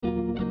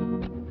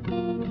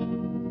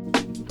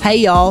Hey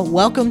y'all,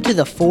 welcome to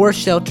the For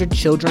Sheltered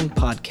Children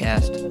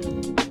podcast.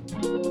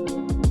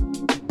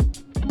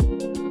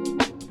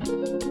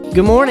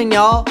 Good morning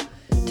y'all.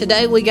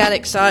 Today we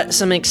got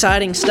some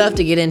exciting stuff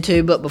to get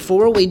into, but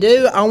before we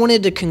do, I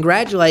wanted to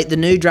congratulate the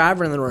new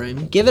driver in the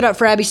room. Give it up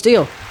for Abby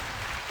Steele.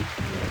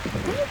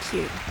 Thank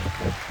you.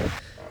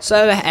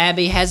 So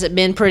Abby, has it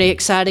been pretty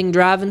exciting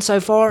driving so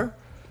far?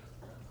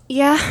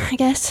 Yeah, I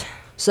guess.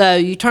 So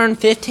you turned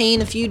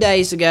 15 a few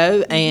days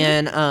ago,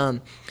 and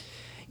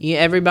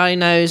everybody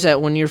knows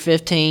that when you're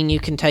 15, you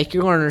can take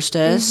your learner's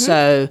test.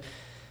 So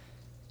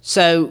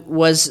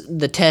was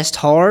the test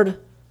hard?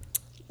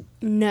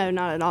 No,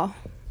 not at all.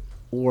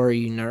 Were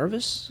you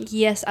nervous?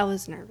 Yes, I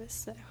was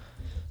nervous.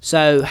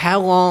 So how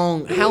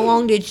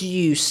long did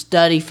you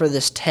study for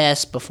this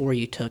test before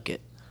you took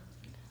it?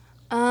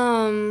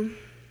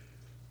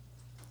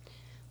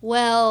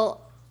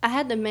 Well, I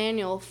had the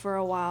manual for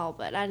a while,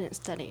 but I didn't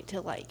study it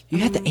till You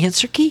had the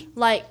answer key?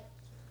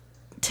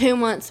 2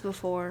 months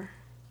before.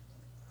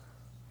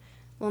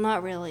 Well,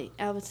 not really.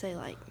 I would say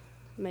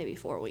maybe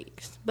 4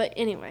 weeks. But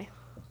anyway.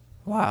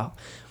 Wow.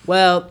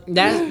 Well,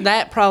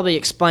 that probably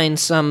explains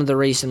some of the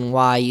reason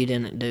why you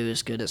didn't do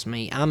as good as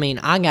me. I mean,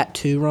 I got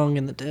 2 wrong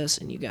in the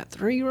test, and you got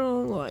 3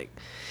 wrong.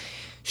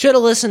 Should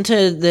have listened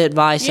to the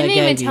advice I gave you.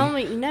 You didn't even tell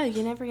me. No,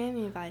 you never gave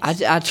me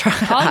advice. I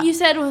tried. All you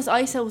said was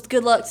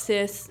good luck,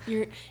 sis.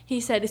 He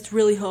said it's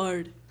really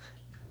hard.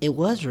 It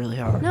was really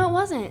hard. No, it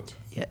wasn't.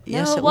 Yeah,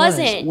 yes, no, it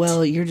wasn't.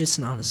 Well, you're just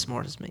not as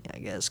smart as me, I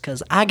guess,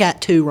 because I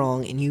got 2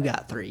 wrong and you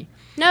got 3.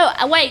 No,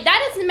 wait,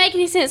 that doesn't make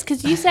any sense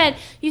because you said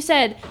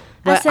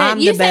But I'm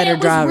the you said better it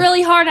was driver.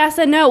 really hard. I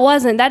said no, it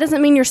wasn't. That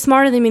doesn't mean you're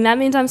smarter than me. That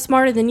means I'm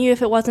smarter than you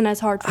if it wasn't as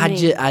hard for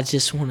me. I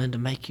just wanted to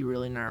make you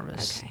really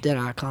nervous. Okay. Did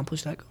I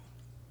accomplish that goal?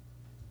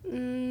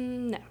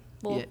 No.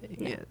 Well,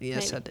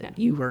 Yes, I did. No.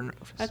 You were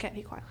nervous. Okay,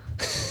 be quiet.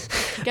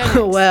 Go next.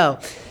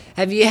 Well,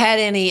 have you had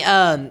any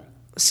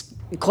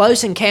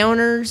close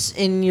encounters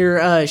in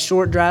your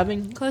short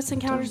driving? Close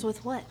encounters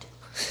with what?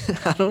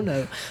 I don't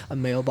know. A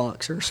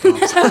mailbox or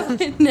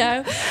something.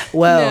 No.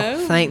 Well,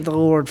 No. Thank the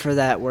Lord for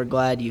that. We're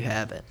glad you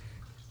have it.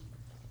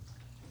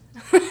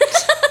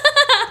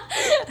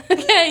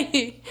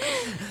 Okay.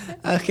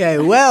 Okay,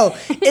 well,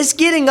 it's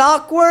getting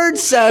awkward,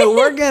 so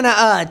we're going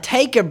to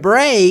take a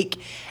break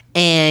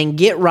and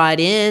get right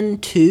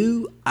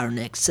into our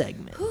next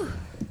segment.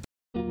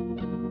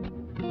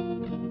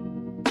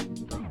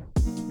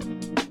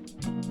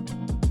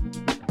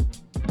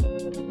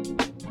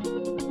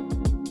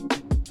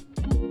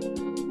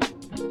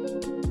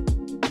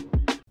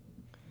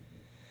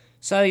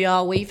 So,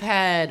 y'all, we've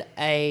had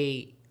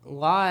a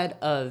lot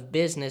of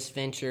business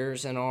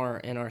ventures in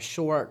our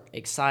short,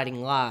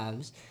 exciting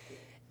lives,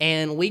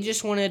 and we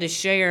just wanted to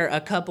share a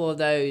couple of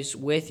those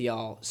with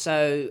y'all.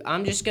 So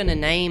I'm just going to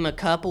name a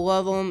couple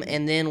of them,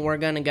 and then we're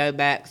going to go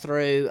back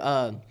through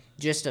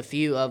just a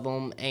few of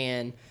them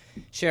and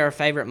share our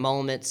favorite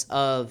moments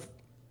of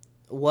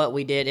what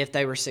we did, if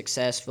they were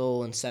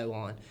successful, and so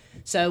on.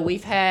 So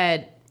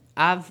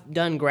I've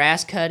done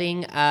grass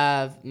cutting.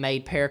 I've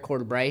made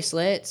paracord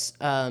bracelets.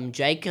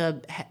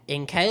 Jacob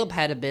and Caleb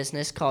had a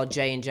business called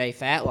J&J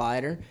Fat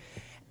Lighter,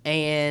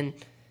 and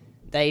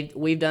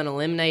we've done a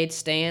lemonade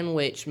stand,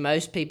 which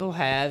most people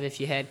have.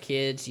 If you had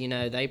kids,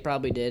 they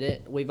probably did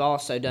it. We've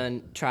also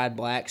tried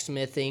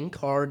blacksmithing,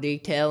 car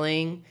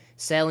detailing,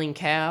 selling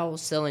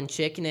cows, selling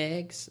chicken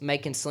eggs,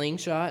 making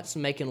slingshots,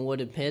 making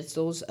wooden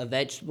pistols, a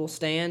vegetable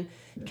stand,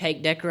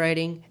 cake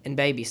decorating, and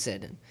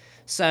babysitting.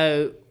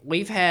 So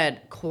we've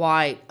had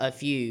quite a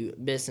few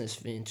business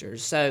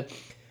ventures. So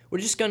we're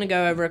just going to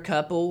go over a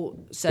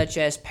couple, such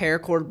as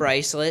paracord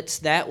bracelets.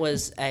 That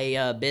was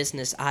a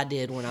business I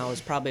did when I was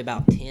probably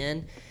about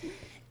 10.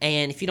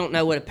 And if you don't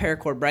know what a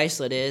paracord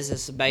bracelet is,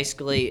 it's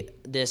basically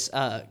this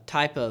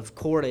type of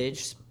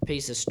cordage,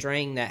 piece of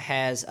string that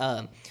has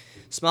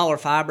smaller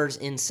fibers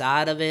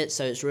inside of it,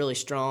 so it's really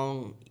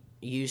strong,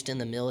 used in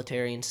the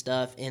military and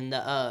stuff. And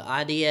the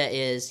idea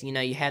is,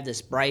 you have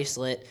this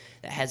bracelet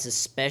that has a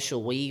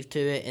special weave to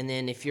it, and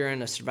then if you're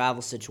in a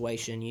survival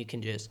situation, you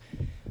can just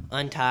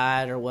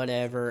untie it or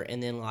whatever,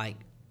 and then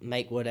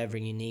make whatever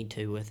you need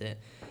to with it.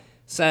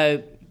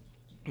 So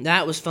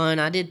that was fun.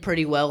 I did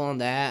pretty well on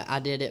that. I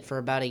did it for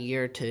about a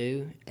year or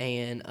two,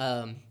 and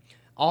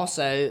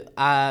also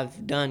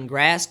I've done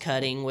grass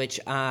cutting, which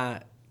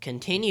I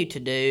continue to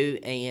do,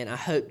 and I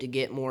hope to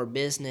get more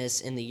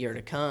business in the year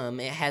to come.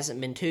 It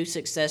hasn't been too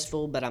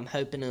successful, but I'm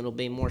hoping it'll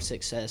be more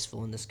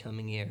successful in this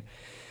coming year.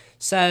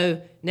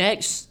 So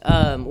next,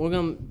 we're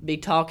going to be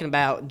talking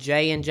about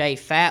J&J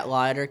Fat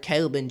Lighter,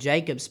 Caleb and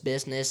Jacob's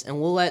business, and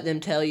we'll let them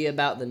tell you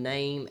about the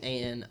name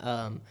and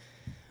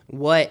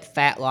what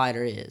Fat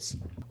Lighter is.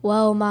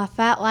 Well, my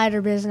Fat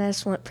Lighter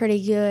business went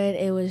pretty good.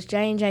 It was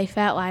J&J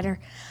Fat Lighter.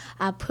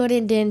 I put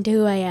it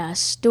into a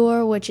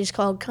store which is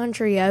called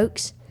Country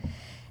Oaks,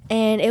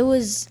 and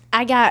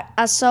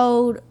I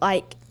sold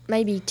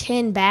maybe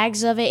 10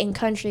 bags of it in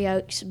Country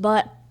Oaks,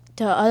 but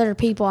to other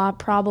people I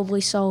probably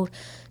sold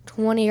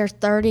 20 or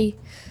 30.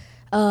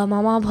 My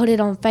mom put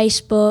it on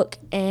Facebook,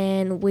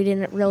 and we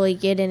didn't really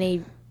get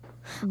any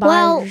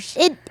buyers.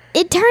 Well,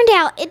 it turned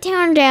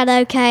out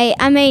okay.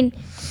 I mean,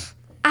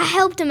 I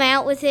helped him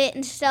out with it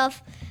and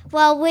stuff.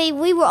 Well, we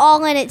were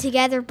all in it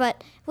together,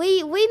 but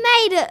we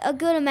made a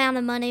good amount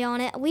of money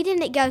on it. We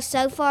didn't go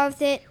so far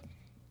with it.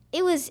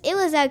 It was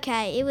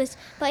okay.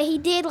 But he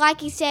did,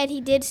 like he said,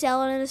 he did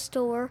sell it in a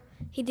store.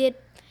 He did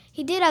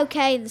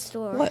okay in the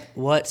store.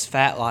 What's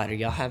fat lighter?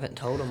 Y'all haven't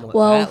told them what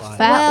Well, fat lighter.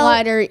 fat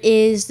lighter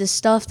is the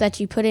stuff that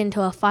you put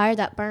into a fire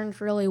that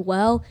burns really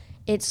well.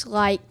 It's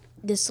like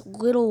this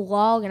little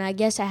log, and I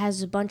guess it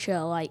has a bunch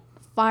of like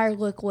fire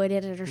liquid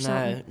in it or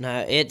something.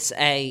 No, it's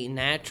a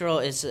natural.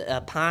 It's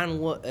a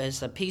pine.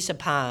 It's a piece of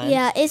pine.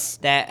 Yeah, it's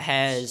that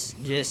has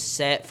just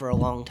set for a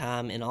long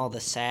time, and all the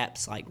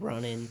saps like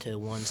run into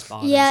one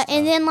spot. yeah,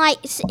 and then like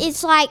it's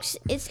so like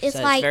it's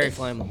very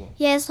flammable.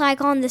 yeah, it's like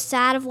on the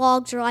side of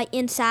logs or like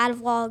inside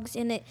of logs,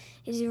 and it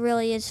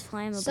really is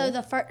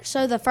flammable.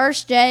 So the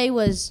first day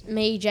was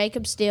me,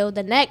 Jacob Steele.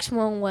 The next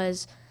one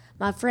was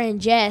my friend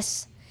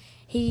Jess.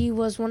 He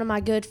was one of my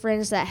good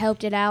friends that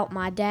helped it out.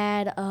 My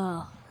dad,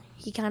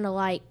 he kind of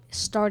like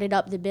started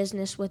up the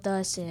business with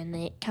us, and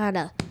it kind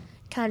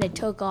of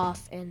took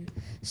off. And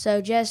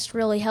so Jess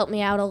really helped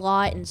me out a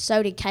lot, and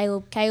so did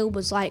Caleb. Caleb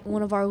was like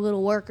one of our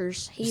little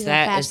workers. He's Is a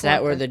fast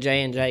that where worker. the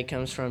J and J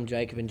comes from?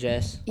 Jacob and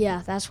Jess.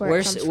 Yeah, that's where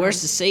Where's it comes where's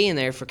from. the C in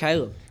there for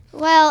Caleb?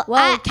 well,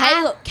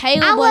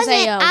 Caleb was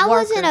a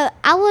worker.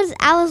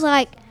 I was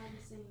like,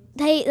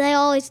 they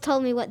always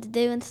told me what to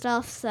do and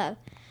stuff. So,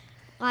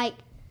 like,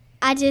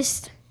 I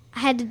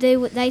had to do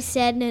what they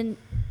said, and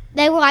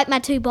they were like my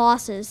two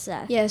bosses.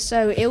 So Yeah,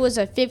 so it was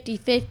a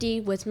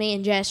 50-50 with me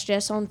and Jess.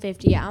 Jess on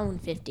 50, I own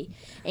 50.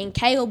 And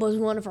Caleb was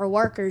one of our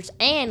workers.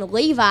 And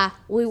Levi,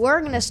 we were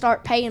going to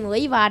start paying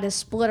Levi to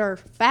split our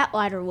fat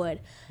lighter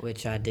wood.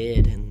 Which I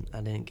did, and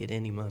I didn't get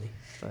any money.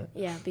 But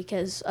Yeah,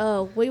 because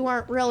we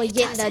weren't really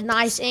getting a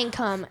nice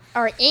income.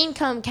 Our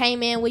income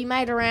came in, we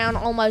made around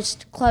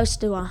almost close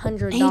to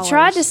 $100. He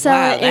tried to sell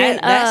wow, it in.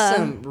 that's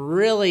some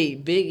really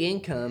big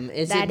income.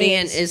 Is That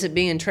is it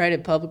being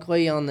traded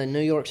publicly on the New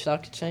York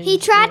Stock Exchange? he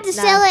tried to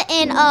sell it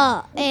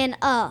in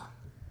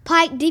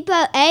Pike Depot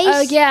Ace.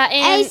 Oh, yeah,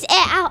 and- Ace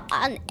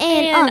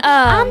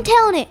I'm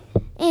telling it,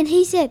 and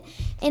he said,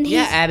 and he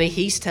Yeah, Abby,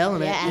 he's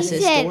telling it. Yeah, It's he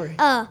his said, story.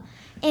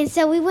 and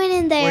so we went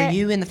in there. Were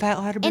you in the fat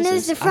lighter And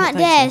business? it was the I don't front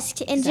think so.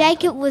 desk, and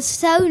Jacob was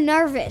so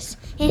nervous,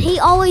 and he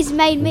always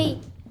made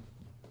me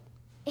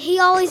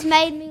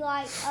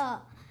like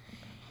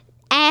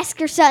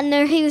ask or something,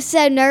 or he was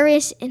so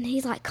nervous, and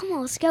he's like, "Come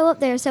on, let's go up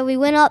there." So we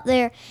went up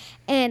there,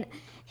 and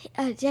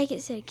Jacob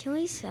said, "Can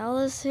we sell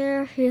this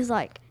here?" He was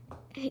like,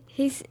 And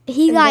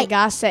like,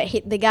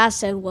 the guy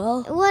said,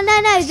 well, well,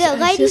 no, the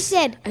lady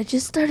said, I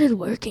just started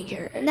working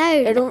here. no,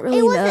 I don't really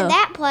it wasn't know.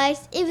 that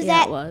place. It was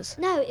Yeah, at it was.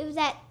 no, it was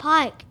at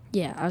Pike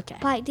Yeah,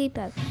 okay.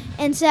 Depot,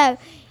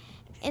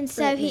 and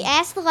so he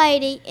asked the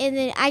lady, and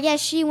then I guess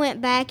she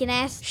went back and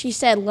asked. She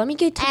said, let me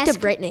go talk to Ask-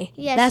 Brittany.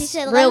 Yeah, That's she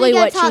said, "Let really me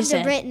go what talk she to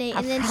said. Brittany," and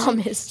I then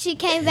promise. she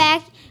came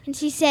back and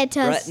she said to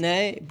us,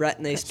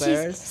 Brittany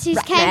Spears. she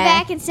came Brittany.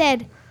 back and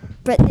said,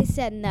 Brittany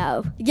said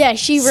no. Yeah,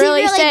 she She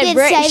really really said. did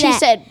say She that.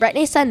 said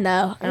Brittany said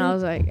no, and I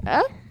was like,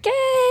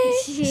 okay.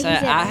 She So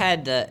said I no.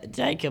 had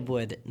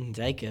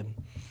Jacob.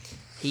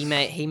 He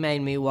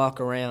made me walk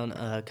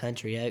around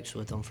Country Oaks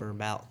with him for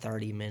about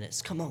 30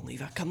 minutes. Come on,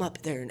 Levi, come up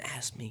there and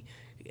ask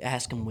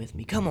him with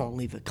me. Come on,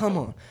 Levi, come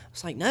on. I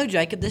was like, no,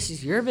 Jacob, this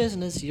is your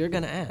business. You're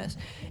gonna ask.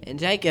 And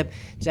Jacob,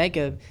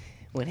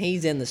 when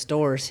he's in the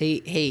stores,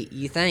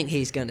 you think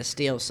he's gonna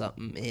steal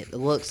something. It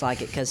looks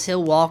like it because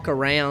he'll walk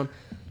around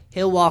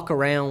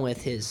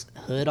with his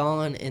hood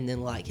on and then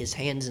like his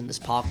hands in his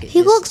pocket.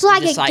 He looks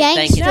like a thinking-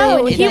 gangster. No,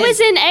 and he then- was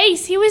in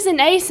Ace. He was in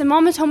Ace, and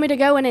Mama told me to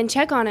go in and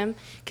check on him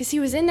because he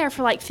was in there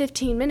for like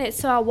 15 minutes.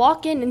 So I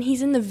walk in, and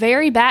he's in the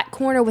very back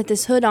corner with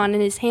his hood on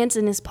and his hands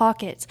in his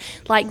pockets,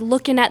 like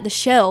looking at the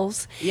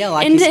shelves. Yeah,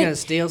 like And he's then- gonna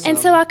steal And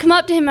something. so I come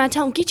up to him and I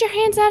tell him, "Get your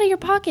hands out of your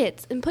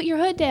pockets and put your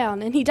hood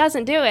down." And he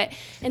doesn't do it.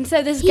 And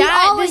so this He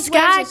guy always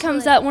wears his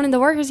comes hood. up, one of the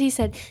workers. He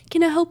said,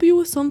 "Can I help you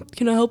with something?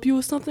 Can I help you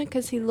with something?"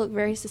 Because he looked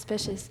very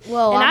suspicious.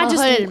 Well, and I'm I a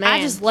just hooded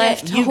man. just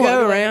left. You walked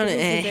go away around 'cause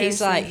and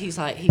it's embarrassing.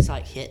 he's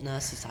like hitting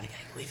us. He's like,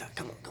 "Hey, Levi,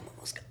 come on,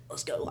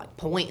 let's go," like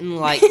pointing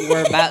like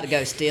we're about to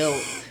go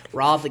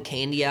rob the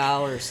candy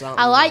aisle or something.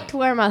 I like to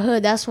wear my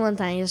hood. That's one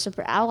thing.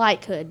 I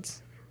like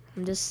hoods.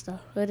 I'm just a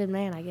hooded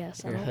man, I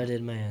guess. You're a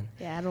hooded man.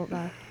 Yeah, I don't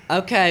know.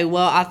 Okay,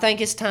 well, I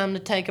think it's time to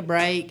take a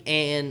break,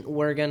 and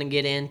we're gonna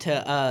get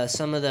into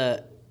some of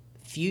the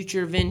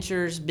future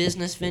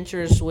business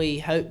ventures we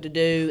hope to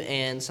do,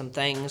 and some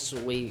things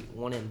we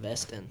want to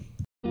invest in.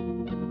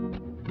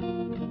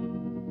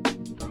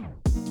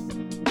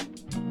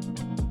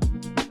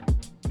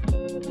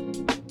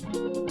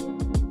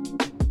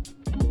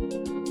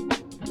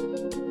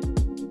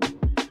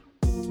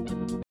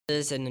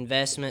 And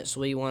investments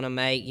we want to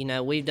make. You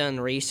know, we've done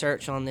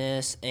research on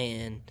this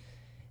and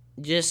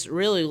just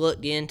really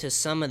looked into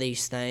some of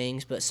these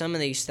things, but some of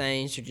these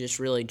things are just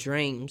really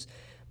dreams.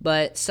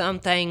 But some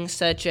things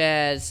such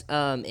as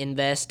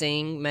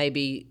investing,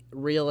 maybe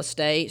real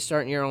estate,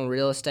 starting your own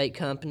real estate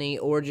company,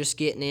 or just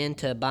getting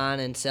into buying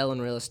and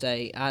selling real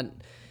estate.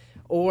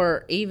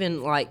 Or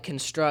even like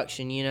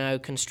construction,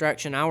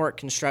 construction. I work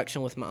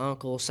construction with my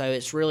uncle, so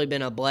it's really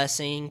been a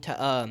blessing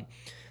to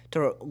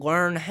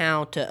learn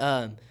how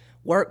to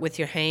work with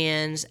your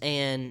hands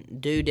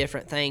and do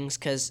different things,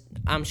 because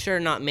I'm sure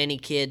not many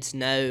kids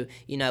know,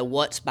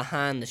 what's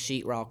behind the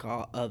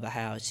sheetrock of a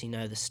house,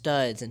 the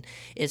studs, and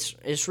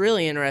it's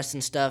really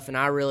interesting stuff, and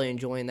I really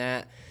enjoy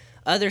that.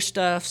 Other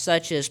stuff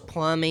such as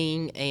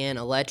plumbing and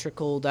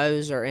electrical,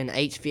 those are in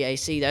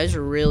HVAC. Those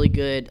are really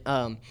good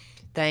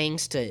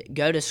things to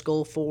go to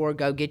school for.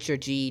 Go get your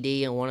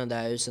GED in one of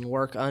those and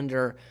work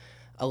under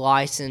a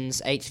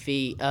licensed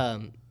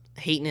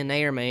heating and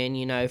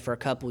airman, for a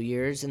couple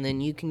years, and then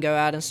you can go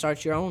out and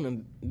start your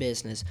own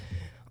business.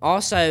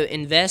 Also,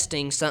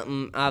 investing,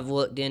 something I've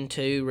looked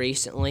into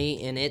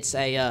recently, and it's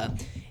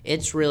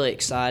really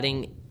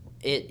exciting.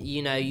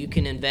 You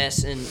can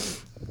invest in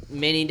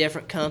many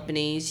different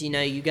companies.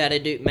 You got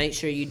to make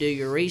sure you do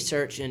your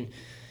research, and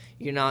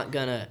you're not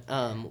gonna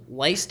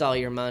waste all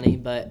your money,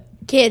 but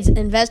Kids,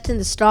 invest in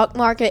the stock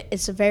market.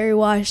 It's a very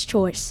wise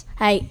choice.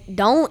 Hey,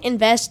 don't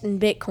invest in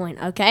Bitcoin,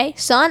 okay?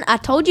 Son, I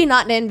told you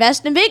not to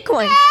invest in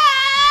Bitcoin.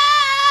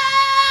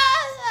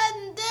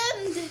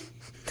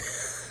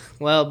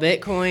 Well,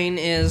 Bitcoin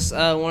is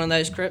one of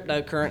those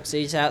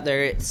cryptocurrencies out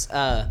there.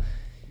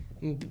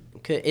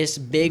 It's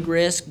big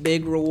risk,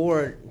 big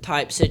reward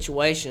type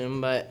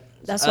situation, but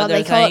That's why other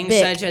they call it things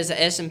Bic. such as the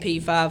S&P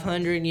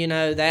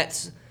 500,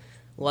 that's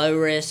low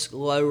risk,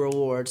 low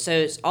reward. So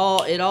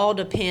it all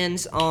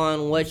depends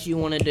on what you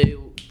want to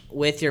do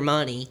with your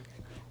money,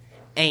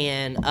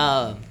 and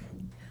how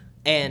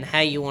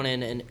you want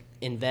to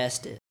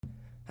invest it.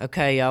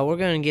 Okay, y'all, we're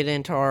going to get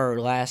into our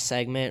last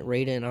segment,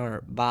 reading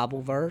our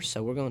Bible verse.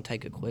 So we're going to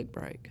take a quick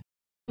break.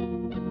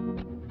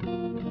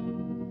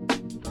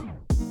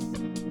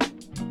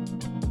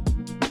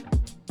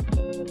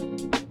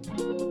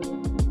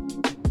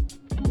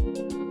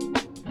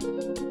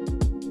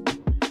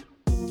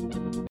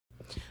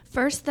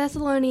 First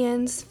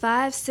Thessalonians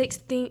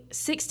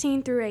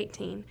 5:16 through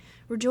 18.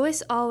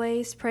 Rejoice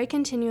always, pray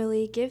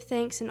continually, give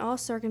thanks in all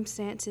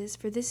circumstances,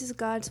 for this is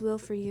God's will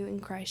for you in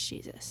Christ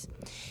Jesus.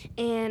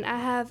 And I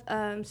have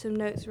some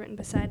notes written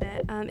beside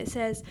that. It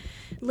says,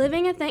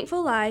 living a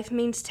thankful life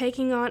means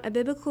taking on a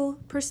biblical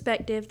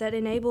perspective that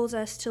enables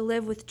us to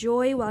live with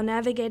joy while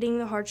navigating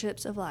the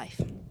hardships of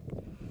life.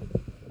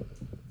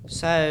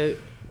 So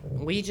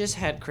we just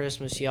had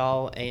Christmas,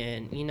 y'all,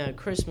 and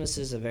Christmas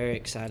is a very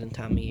exciting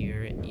time of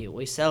year.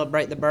 We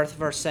celebrate the birth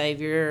of our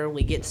Savior.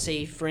 We get to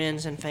see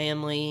friends and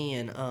family,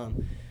 and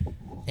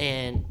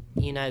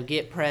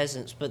get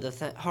presents. But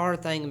the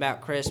hard thing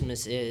about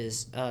Christmas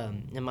is,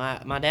 and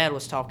my dad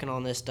was talking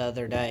on this the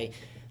other day,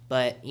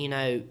 but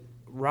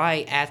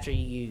right after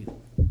you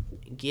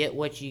get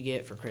what you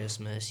get for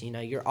Christmas,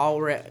 you're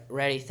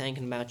already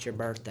thinking about your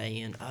birthday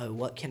and,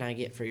 what can I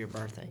get for your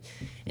birthday?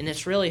 And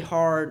it's really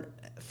hard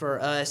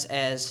for us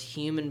as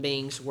human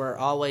beings. We're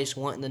always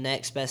wanting the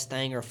next best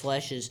thing. Our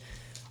flesh is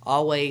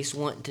always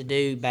wanting to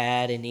do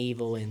bad and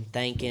evil and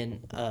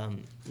thinking,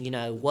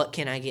 what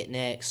can I get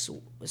next?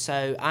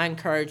 So I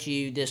encourage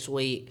you this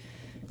week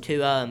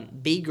to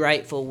be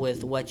grateful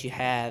with what you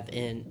have,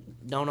 and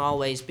don't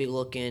always be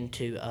looking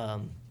to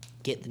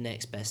get the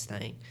next best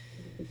thing.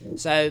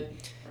 So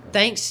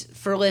thanks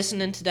for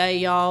listening today,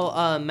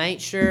 y'all. Make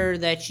sure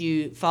that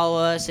you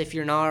follow us if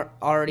you're not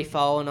already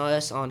following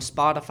us on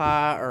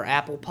Spotify or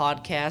Apple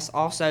Podcasts.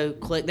 Also,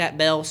 click that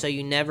bell so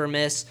you never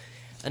miss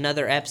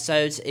another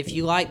episode. If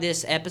you like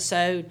this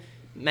episode,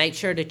 make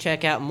sure to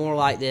check out more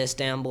like this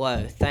down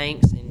below.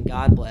 Thanks, and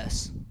God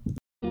bless.